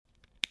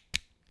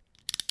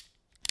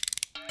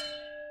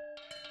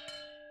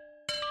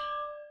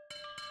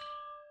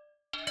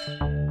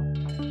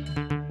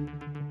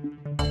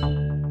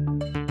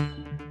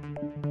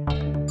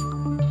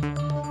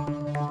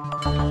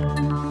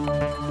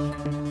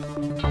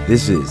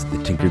This is the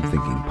Tinkered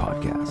Thinking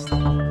Podcast.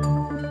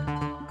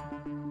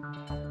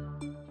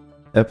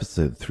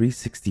 Episode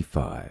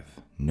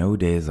 365, No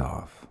Days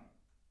Off.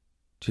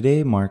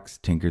 Today marks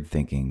Tinkered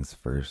Thinking's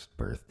first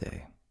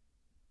birthday.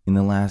 In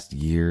the last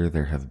year,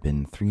 there have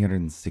been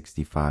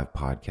 365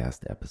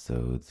 podcast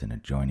episodes and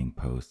adjoining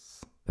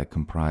posts that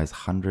comprise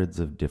hundreds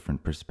of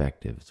different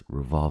perspectives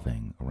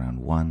revolving around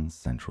one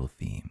central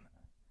theme.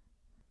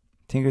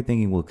 Tinkered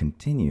Thinking will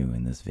continue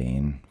in this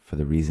vein for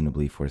the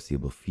reasonably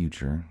foreseeable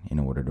future in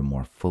order to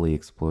more fully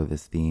explore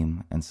this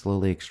theme and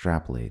slowly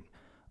extrapolate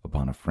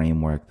upon a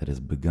framework that has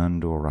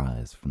begun to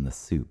arise from the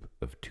soup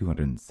of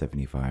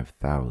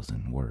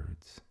 275,000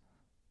 words.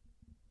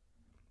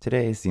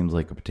 Today seems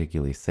like a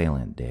particularly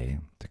salient day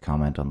to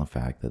comment on the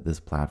fact that this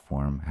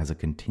platform has a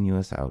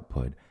continuous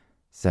output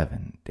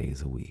 7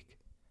 days a week.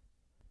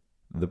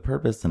 The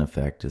purpose and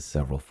effect is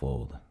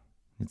severalfold.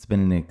 It's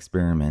been an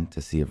experiment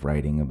to see if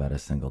writing about a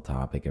single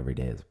topic every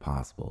day is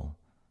possible,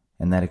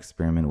 and that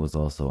experiment was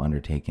also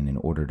undertaken in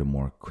order to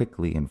more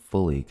quickly and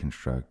fully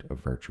construct a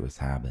virtuous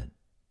habit.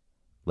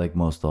 Like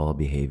most all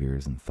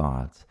behaviors and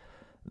thoughts,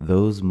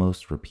 those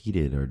most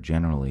repeated are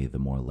generally the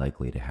more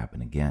likely to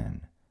happen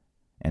again,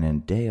 and a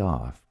day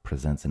off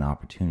presents an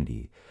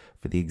opportunity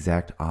for the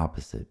exact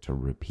opposite to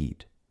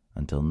repeat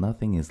until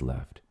nothing is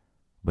left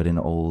but an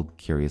old,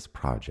 curious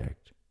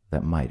project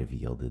that might have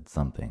yielded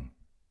something.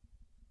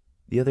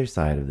 The other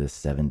side of this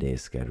 7-day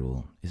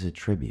schedule is a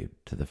tribute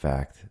to the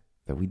fact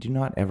that we do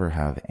not ever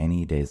have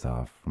any days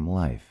off from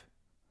life.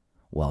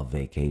 While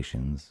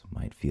vacations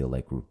might feel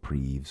like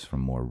reprieves from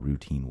more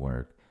routine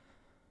work,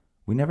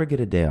 we never get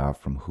a day off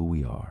from who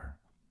we are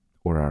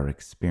or our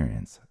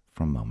experience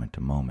from moment to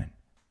moment.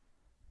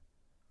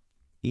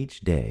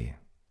 Each day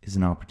is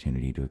an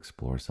opportunity to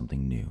explore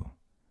something new,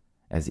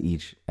 as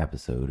each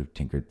episode of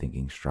Tinkered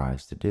Thinking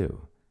strives to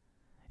do,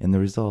 and the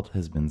result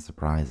has been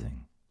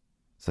surprising.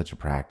 Such a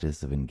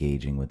practice of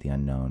engaging with the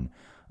unknown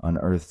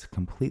unearths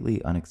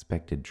completely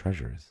unexpected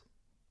treasures.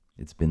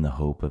 It's been the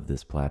hope of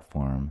this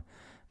platform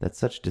that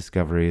such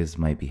discoveries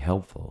might be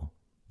helpful,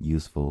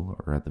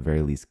 useful, or at the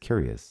very least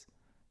curious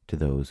to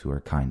those who are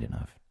kind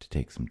enough to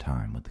take some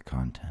time with the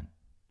content.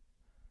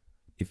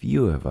 If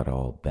you have at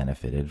all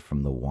benefited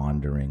from the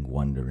wandering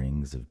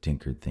wonderings of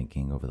Tinkered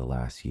Thinking over the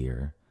last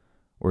year,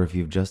 or if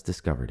you've just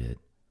discovered it,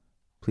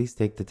 please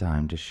take the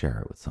time to share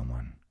it with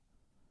someone.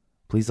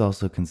 Please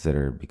also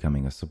consider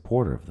becoming a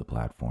supporter of the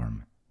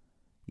platform.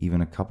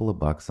 Even a couple of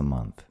bucks a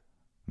month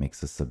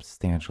makes a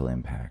substantial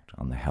impact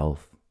on the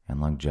health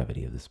and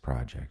longevity of this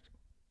project.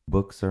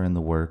 Books are in the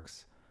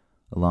works,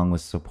 along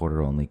with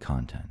supporter-only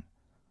content.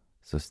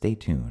 So stay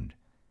tuned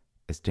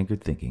as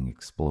Tinkered Thinking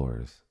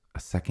explores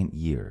a second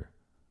year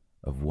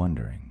of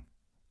wondering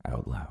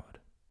out loud.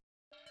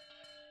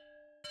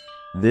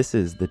 This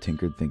is the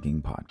Tinkered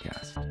Thinking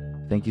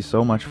Podcast. Thank you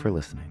so much for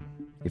listening.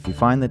 If you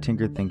find the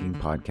Tinkered Thinking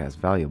Podcast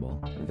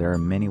valuable, there are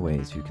many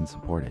ways you can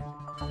support it.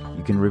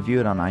 You can review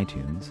it on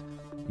iTunes,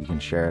 you can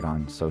share it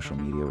on social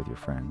media with your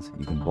friends,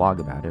 you can blog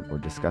about it or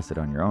discuss it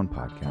on your own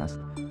podcast,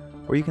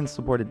 or you can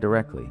support it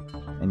directly,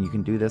 and you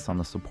can do this on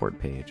the support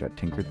page at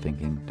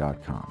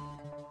tinkeredthinking.com.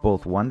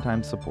 Both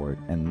one-time support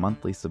and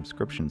monthly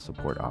subscription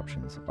support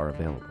options are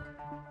available.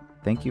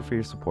 Thank you for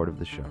your support of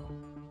the show.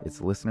 It's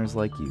listeners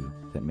like you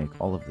that make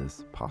all of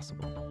this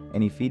possible.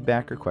 Any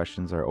feedback or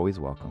questions are always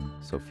welcome,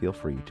 so feel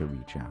free to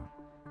reach out.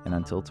 And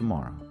until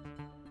tomorrow,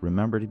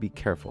 remember to be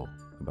careful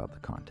about the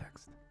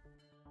context.